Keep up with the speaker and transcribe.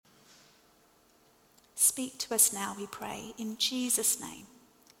Speak to us now, we pray, in Jesus' name.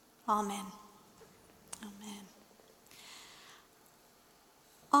 Amen. Amen.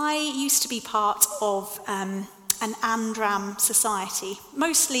 I used to be part of an Andram society,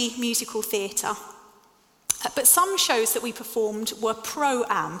 mostly musical theatre. But some shows that we performed were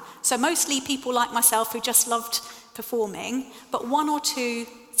pro-am, so mostly people like myself who just loved performing, but one or two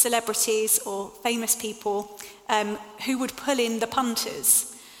celebrities or famous people who would pull in the punters.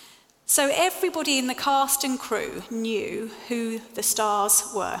 So everybody in the cast and crew knew who the stars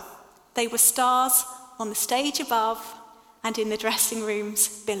were. They were stars on the stage above and in the dressing rooms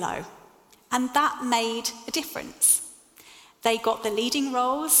below. And that made a difference. They got the leading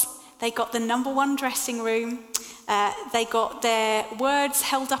roles, they got the number one dressing room, they got their words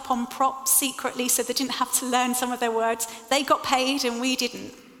held up on props secretly so they didn't have to learn some of their words. They got paid and we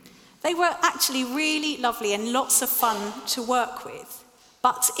didn't. They were actually really lovely and lots of fun to work with.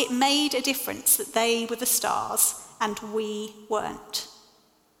 But it made a difference that they were the stars and we weren't.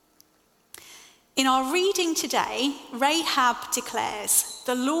 In our reading today, Rahab declares,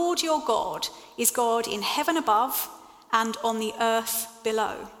 "The Lord your God is God in heaven above and on the earth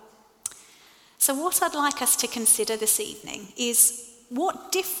below." So what I'd like us to consider this evening is,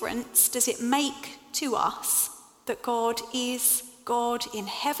 what difference does it make to us that God is God in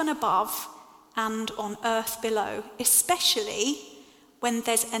heaven above and on earth below, especially when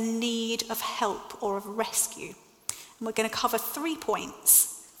there's a need of help or of rescue? And we're going to cover 3 points.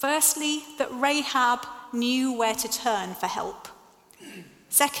 Firstly, that Rahab knew where to turn for help.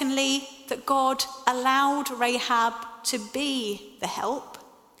 Secondly, that God allowed Rahab to be the help.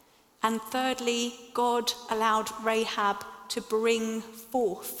 And thirdly, God allowed Rahab to bring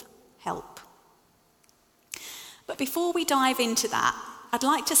forth help. But before we dive into that, I'd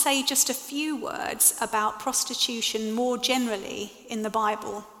like to say just a few words about prostitution more generally in the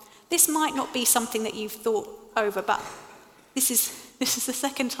Bible. This might not be something that you've thought over, but this is the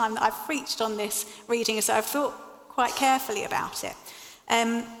second time that I've preached on this reading, so I've thought quite carefully about it.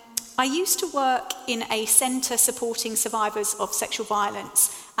 I used to work in a centre supporting survivors of sexual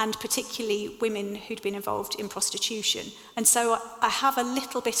violence, and particularly women who'd been involved in prostitution. And so I have a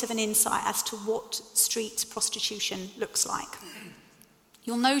little bit of an insight as to what street prostitution looks like.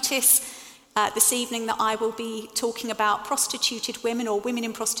 You'll notice this evening that I will be talking about prostituted women or women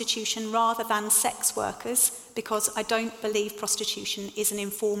in prostitution rather than sex workers, because I don't believe prostitution is an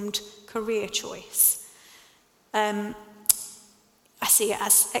informed career choice. I see it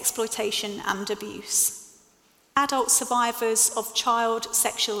as exploitation and abuse. Adult survivors of child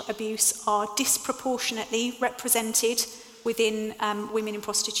sexual abuse are disproportionately represented within women in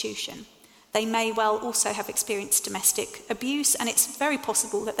prostitution. They may well also have experienced domestic abuse, and it's very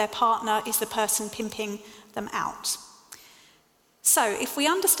possible that their partner is the person pimping them out. So, if we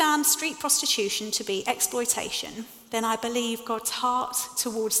understand street prostitution to be exploitation, then I believe God's heart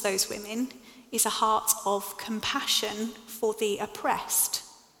towards those women is a heart of compassion for the oppressed.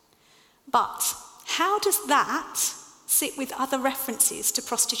 But how does that sit with other references to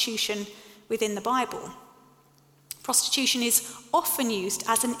prostitution within the Bible? Prostitution is often used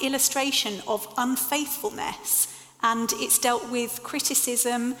as an illustration of unfaithfulness, and it's dealt with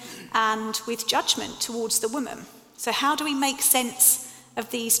criticism and with judgment towards the woman. So how do we make sense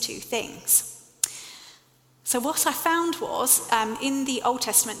of these two things? So what I found was, in the Old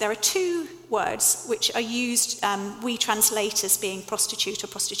Testament, there are two words which are used, we translate as being prostitute or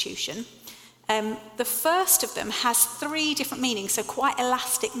prostitution. The first of them has 3 different meanings, so quite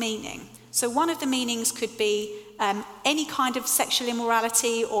elastic meaning. So one of the meanings could be any kind of sexual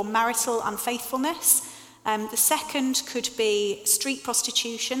immorality or marital unfaithfulness. The second could be street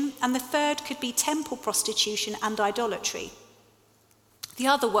prostitution, and the third could be temple prostitution and idolatry. The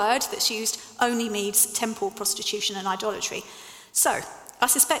other word that's used only means temple prostitution and idolatry. So I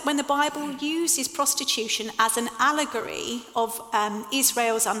suspect when the Bible uses prostitution as an allegory of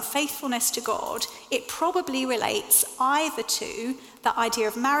Israel's unfaithfulness to God, it probably relates either to the idea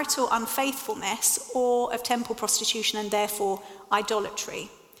of marital unfaithfulness or of temple prostitution and therefore idolatry,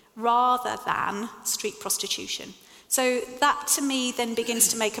 rather than street prostitution. So that to me then begins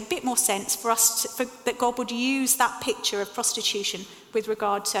to make a bit more sense for us, that God would use that picture of prostitution with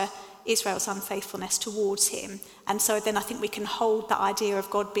regard to Israel's unfaithfulness towards him. And so then I think we can hold that idea of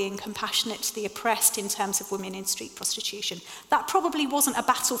God being compassionate to the oppressed in terms of women in street prostitution. That probably wasn't a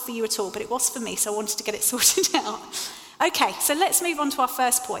battle for you at all, but it was for me, so I wanted to get it sorted out. Okay, so let's move on to our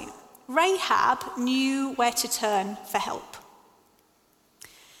first point. Rahab knew where to turn for help.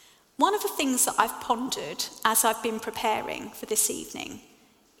 One of the things that I've pondered as I've been preparing for this evening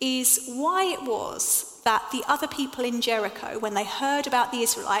is why it was that the other people in Jericho, when they heard about the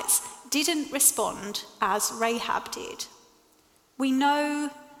Israelites, didn't respond as Rahab did. We know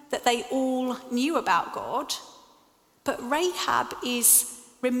that they all knew about God, but Rahab is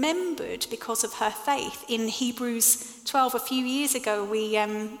remembered because of her faith. In Hebrews 12, a few years ago,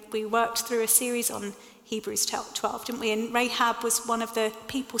 we worked through a series on Hebrews 12, didn't we? And Rahab was one of the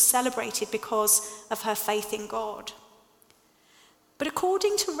people celebrated because of her faith in God. But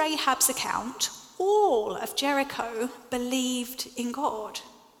according to Rahab's account, all of Jericho believed in God.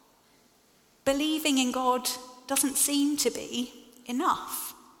 Believing in God doesn't seem to be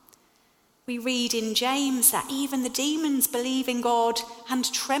enough. We read in James that even the demons believe in God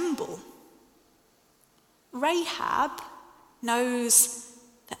and tremble. Rahab knows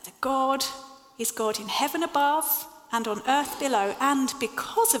that the God is God in heaven above and on earth below, and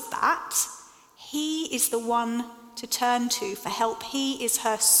because of that, he is the one to turn to for help. He is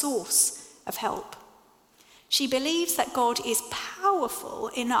her source of help. She believes that God is powerful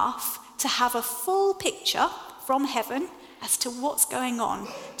enough to have a full picture from heaven as to what's going on,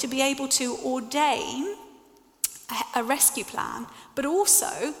 to be able to ordain a rescue plan, but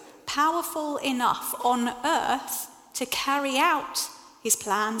also powerful enough on earth to carry out his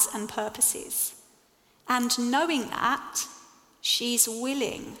plans and purposes. And knowing that, she's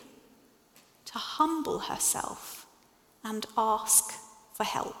willing to humble herself and ask for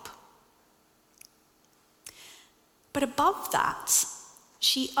help. But above that,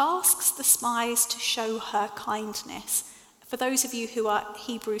 she asks the spies to show her kindness. For those of you who are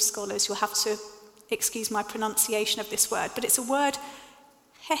Hebrew scholars, you'll have to excuse my pronunciation of this word, but it's a word,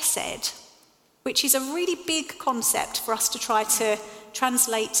 hesed, which is a really big concept for us to try to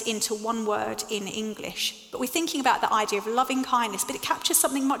translate into one word in English. But we're thinking about the idea of loving kindness, but it captures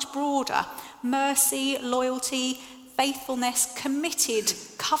something much broader: mercy, loyalty, faithfulness, committed,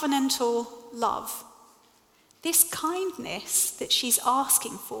 covenantal love. This kindness that she's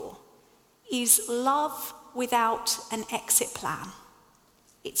asking for is love without an exit plan.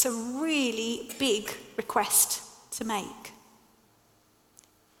 It's a really big request to make.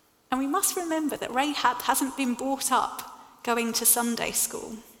 And we must remember that Rahab hasn't been brought up going to Sunday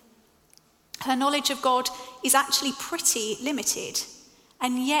school. Her knowledge of God is actually pretty limited,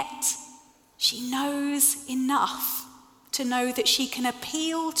 and yet she knows enough to know that she can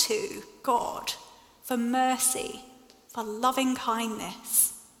appeal to God for mercy, for loving kindness.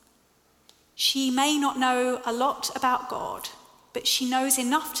 She may not know a lot about God, but she knows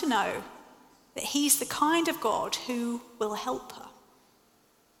enough to know that he's the kind of God who will help her.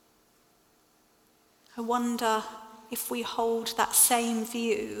 I wonder if we hold that same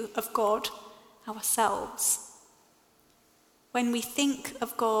view of God ourselves. When we think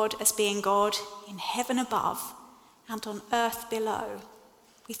of God as being God in heaven above and on earth below,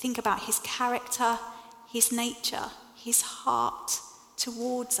 we think about his character, his nature, his heart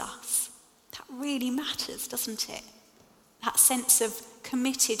towards us. That really matters, doesn't it? That sense of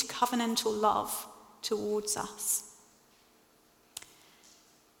committed covenantal love towards us.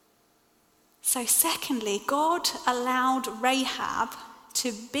 So secondly, God allowed Rahab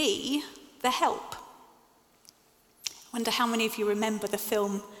to be the help. I wonder how many of you remember the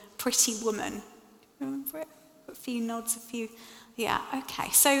film Pretty Woman? Remember it? A few nods, a few. Yeah, okay.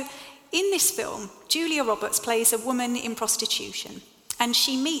 So in this film, Julia Roberts plays a woman in prostitution, and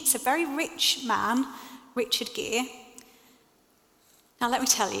she meets a very rich man, Richard Gere. Now let me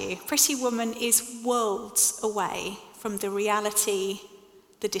tell you, Pretty Woman is worlds away from the reality,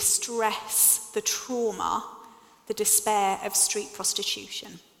 the distress, the trauma, the despair of street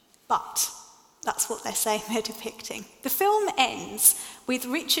prostitution. But that's what they're saying they're depicting. The film ends with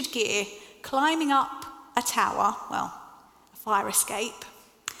Richard Gere climbing up a tower, well, a fire escape,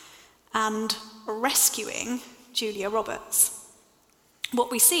 and rescuing Julia Roberts.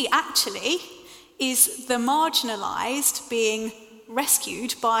 What we see actually is the marginalised being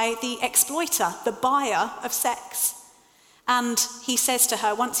rescued by the exploiter, the buyer of sex. And he says to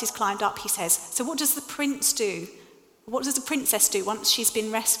her, once he's climbed up, he says, "So what does the prince do? What does the princess do once she's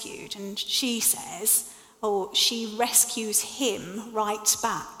been rescued?" And she says, "Oh, she rescues him right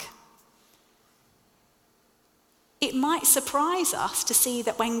back." It might surprise us to see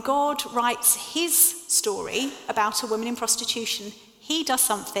that when God writes his story about a woman in prostitution, he does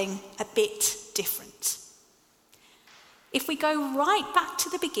something a bit different. If we go right back to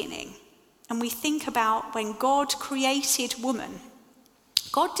the beginning and we think about when God created woman,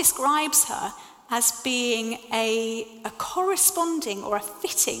 God describes her as being a corresponding or a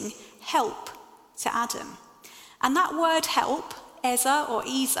fitting help to Adam. And that word help, Ezer or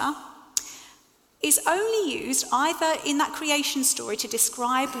Ezer, is only used either in that creation story to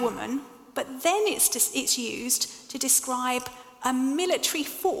describe woman but then it's used to describe a military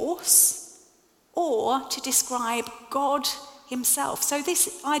force or to describe God himself. So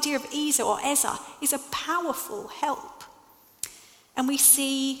this idea of Ezer or Ezer is a powerful help. And we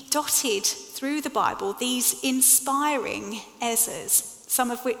see dotted through the Bible these inspiring Ezers,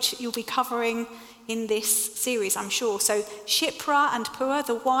 some of which you'll be covering in this series, I'm sure. So Shiphrah and Puah,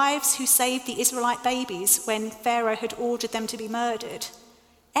 the wives who saved the Israelite babies when Pharaoh had ordered them to be murdered.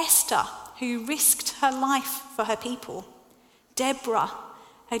 Esther, who risked her life for her people. Deborah,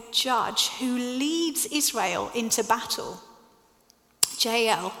 a judge who leads Israel into battle.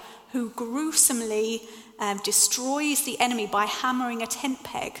 Jael, who gruesomely destroys the enemy by hammering a tent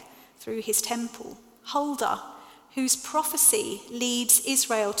peg through his temple. Huldah, whose prophecy leads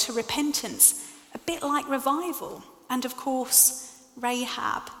Israel to repentance, a bit like revival. And of course,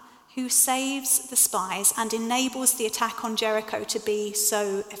 Rahab, who saves the spies and enables the attack on Jericho to be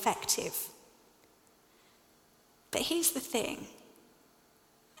so effective. But here's the thing.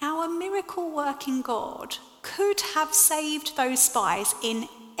 Our miracle-working God could have saved those spies in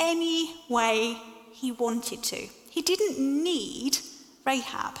any way he wanted to. He didn't need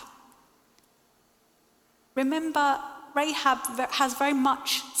Rahab. Remember, Rahab has very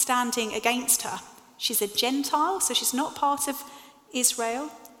much standing against her. She's a Gentile, so she's not part of Israel.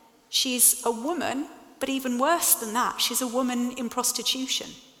 She's a woman, but even worse than that, she's a woman in prostitution.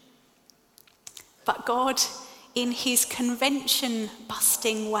 But God, in his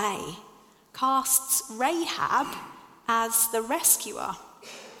convention-busting way, casts Rahab as the rescuer.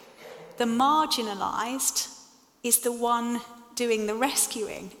 The marginalised is the one doing the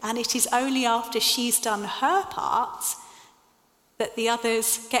rescuing, and it is only after she's done her part that the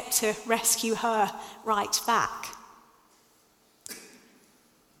others get to rescue her right back.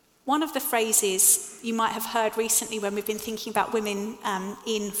 One of the phrases you might have heard recently when we've been thinking about women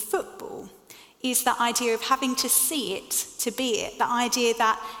in football is that idea of having to see it to be it, the idea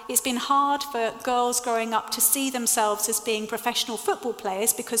that it's been hard for girls growing up to see themselves as being professional football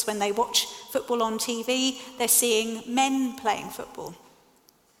players because when they watch football on TV, they're seeing men playing football.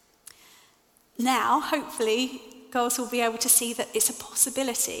 Now, hopefully, girls will be able to see that it's a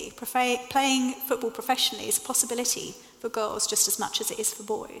possibility. Playing football professionally is a possibility for girls just as much as it is for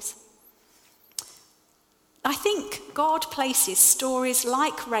boys. I think God places stories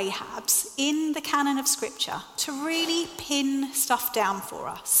like Rahab's in the canon of Scripture to really pin stuff down for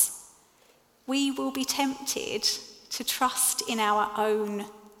us. We will be tempted to trust in our own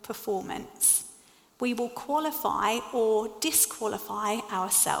performance. We will qualify or disqualify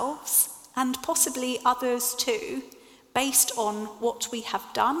ourselves, and possibly others too, based on what we have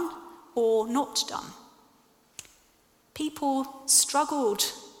done or not done. People struggled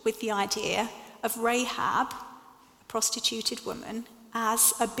with the idea of Rahab, a prostituted woman,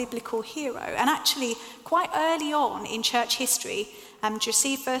 as a biblical hero. And actually, quite early on in church history,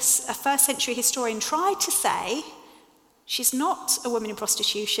 Josephus, a first century historian, tried to say, she's not a woman in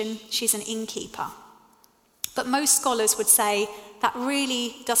prostitution, she's an innkeeper. But most scholars would say that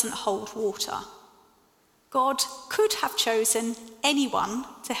really doesn't hold water. God could have chosen anyone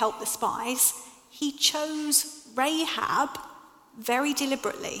to help the spies. He chose Rahab very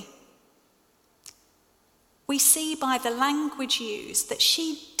deliberately. We see by the language used that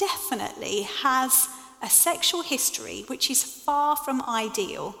she definitely has a sexual history which is far from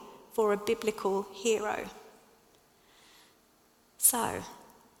ideal for a biblical hero. So,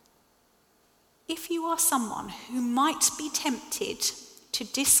 if you are someone who might be tempted to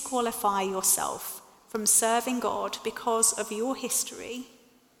disqualify yourself from serving God because of your history,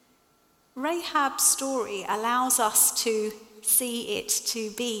 Rahab's story allows us to see it to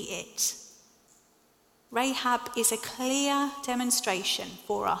be it. Rahab is a clear demonstration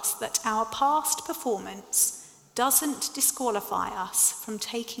for us that our past performance doesn't disqualify us from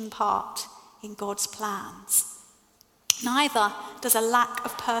taking part in God's plans. Neither does a lack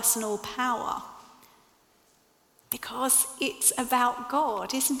of personal power. Because it's about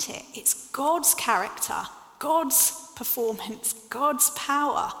God, isn't it? It's God's character, God's performance, God's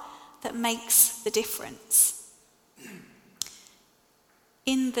power that makes the difference.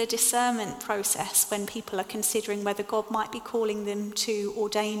 In the discernment process, when people are considering whether God might be calling them to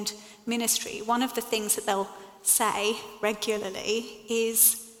ordained ministry, one of the things that they'll say regularly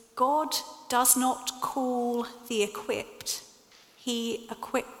is, God does not call the equipped, he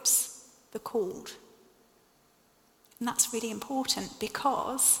equips the called. And that's really important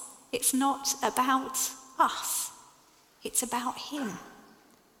because it's not about us, it's about him.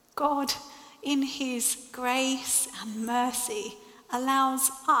 God, in his grace and mercy, allows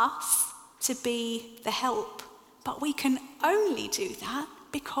us to be the help. But we can only do that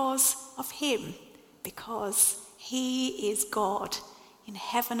because of him, because he is God in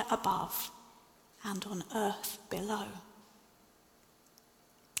heaven above and on earth below.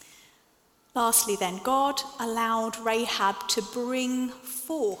 Lastly then, God allowed Rahab to bring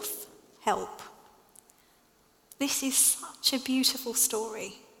forth help. This is such a beautiful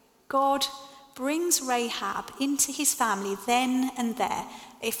story. God brings Rahab into his family then and there.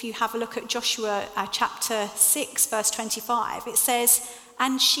 If you have a look at Joshua chapter 6, verse 25, it says,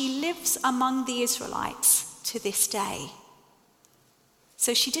 "And she lives among the Israelites to this day."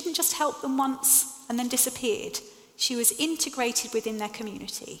 So she didn't just help them once and then disappeared. She was integrated within their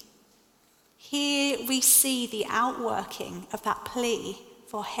community. Here we see the outworking of that plea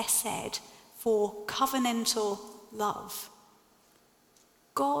for hesed, for covenantal love.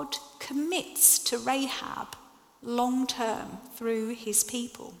 God commits to Rahab long-term through his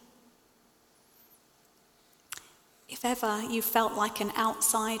people. If ever you felt like an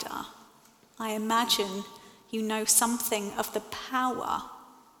outsider, I imagine you know something of the power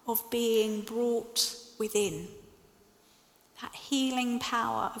of being brought within. That healing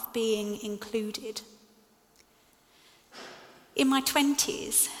power of being included. In my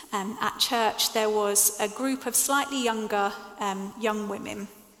 20s, at church, there was a group of slightly younger young women,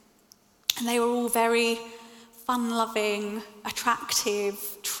 and they were all very fun-loving,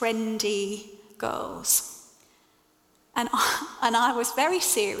 attractive, trendy girls. And I was very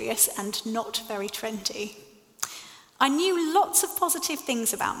serious and not very trendy. I knew lots of positive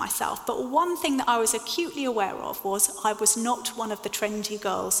things about myself, but one thing that I was acutely aware of was I was not one of the trendy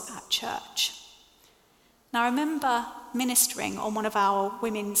girls at church. Now, I remember ministering on one of our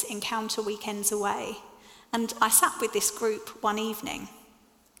women's encounter weekends away, and I sat with this group one evening,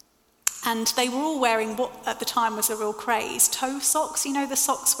 and they were all wearing what at the time was a real craze, toe socks, you know, the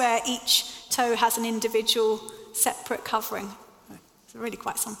socks where each toe has an individual separate covering. It's really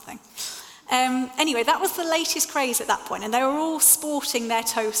quite something. Anyway, that was the latest craze at that point, and they were all sporting their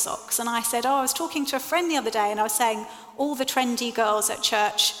toe socks. And I said, I was talking to a friend the other day, and I was saying, all the trendy girls at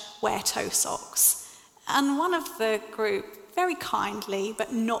church wear toe socks. And one of the group, very kindly,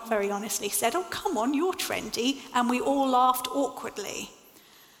 but not very honestly, said, oh, come on, you're trendy. And we all laughed awkwardly.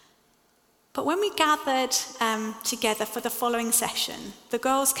 But when we gathered together for the following session, the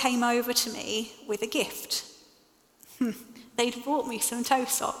girls came over to me with a gift. They'd brought me some toe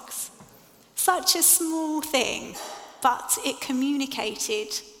socks. Such a small thing, but it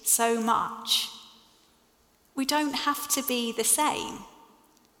communicated so much. We don't have to be the same.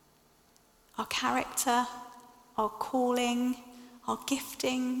 Our character, our calling, our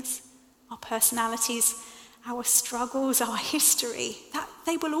giftings, our personalities, our struggles, our history, that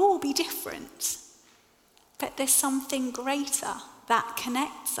they will all be different. But there's something greater that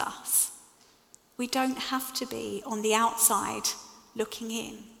connects us. We don't have to be on the outside looking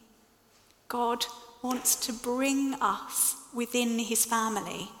in. God wants to bring us within his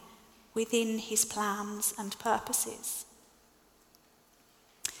family, within his plans and purposes.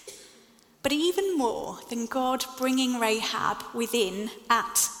 But even more than God bringing Rahab within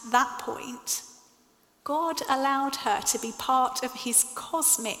at that point, God allowed her to be part of his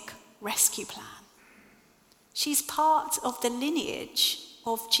cosmic rescue plan. She's part of the lineage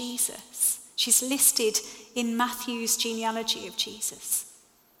of Jesus. She's listed in Matthew's genealogy of Jesus.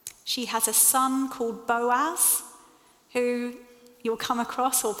 She has a son called Boaz, who you'll come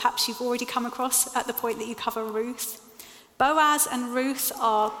across, or perhaps you've already come across at the point that you cover Ruth. Boaz and Ruth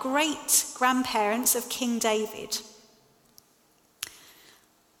are great-grandparents of King David.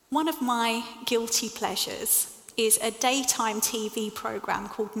 One of my guilty pleasures is a daytime TV program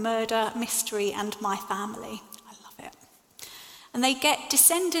called Murder, Mystery and My Family. I love it. And they get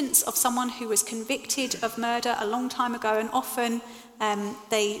descendants of someone who was convicted of murder a long time ago, and often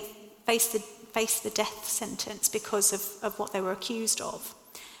they face the death sentence because of what they were accused of.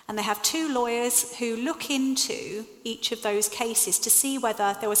 And they have two lawyers who look into each of those cases to see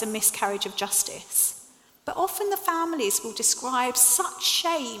whether there was a miscarriage of justice. But often the families will describe such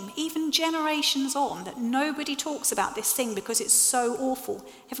shame, even generations on, that nobody talks about this thing because it's so awful.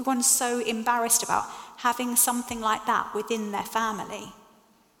 Everyone's so embarrassed about having something like that within their family.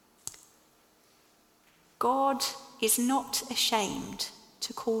 God is not ashamed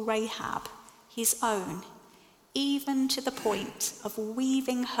to call Rahab his own, even to the point of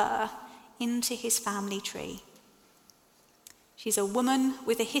weaving her into his family tree. She's a woman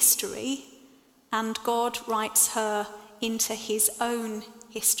with a history, and God writes her into his own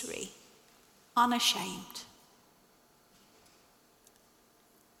history, unashamed.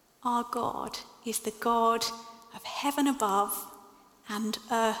 Our God is the God of heaven above and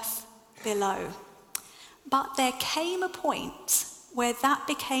earth below. But there came a point where that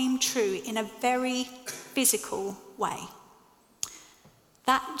became true in a very physical way.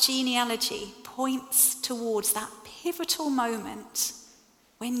 That genealogy points towards that pivotal moment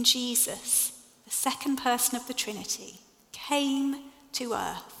when Jesus, the second person of the Trinity, came to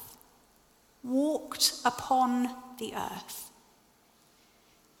earth, walked upon the earth,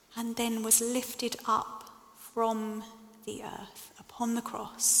 and then was lifted up from the earth upon the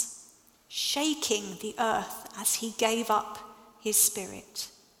cross, shaking the earth as he gave up his spirit.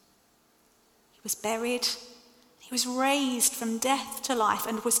 He was buried, he was raised from death to life,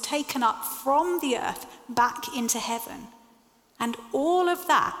 and was taken up from the earth back into heaven. And all of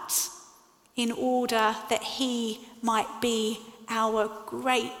that in order that he might be our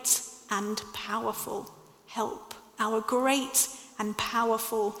great and powerful help, our great and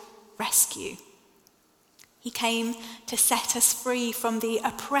powerful rescue. He came to set us free from the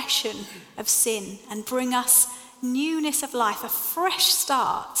oppression of sin and bring us newness of life, a fresh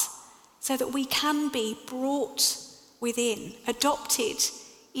start, so that we can be brought within, adopted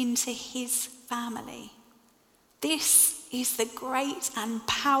into his family. This is the great and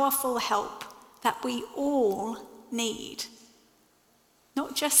powerful help that we all need.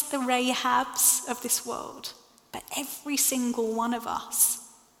 Not just the Rahabs of this world, but every single one of us.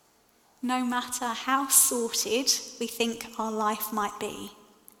 No matter how sorted we think our life might be,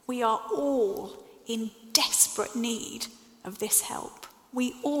 we are all in desperate need of this help.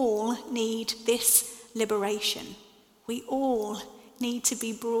 We all need this liberation. We all need to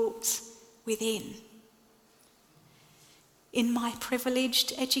be brought within. In my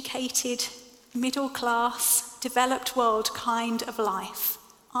privileged, educated, middle class, developed world kind of life,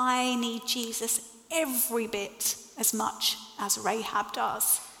 I need Jesus every bit as much as Rahab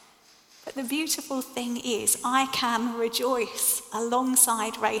does. But the beautiful thing is, I can rejoice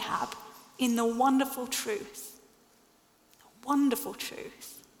alongside Rahab in the wonderful truth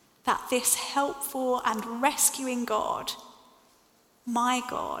that this helpful and rescuing God, my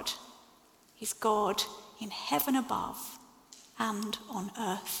God, is God in heaven above and on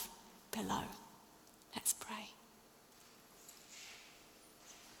earth below. Let's pray.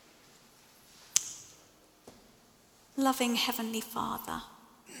 Loving Heavenly Father,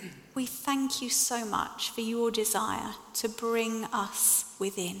 we thank you so much for your desire to bring us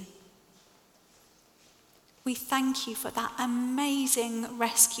within. We thank you for that amazing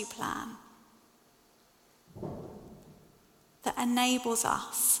rescue plan that enables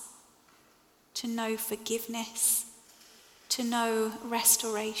us to know forgiveness, to know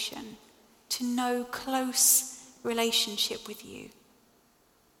restoration, to know close relationship with you.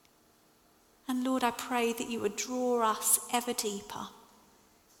 And Lord, I pray that you would draw us ever deeper.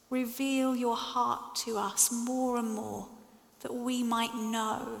 Reveal your heart to us more and more, that we might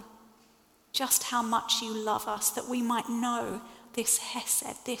know just how much you love us, that we might know this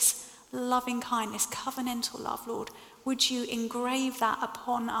hesed, this loving kindness, covenantal love, Lord. Would you engrave that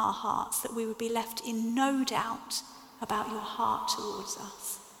upon our hearts, that we would be left in no doubt about your heart towards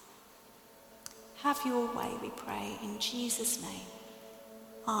us. Have your way, we pray, in Jesus' name.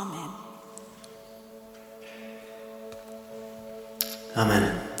 Amen.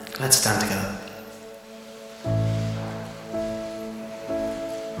 Amen. Let's stand together.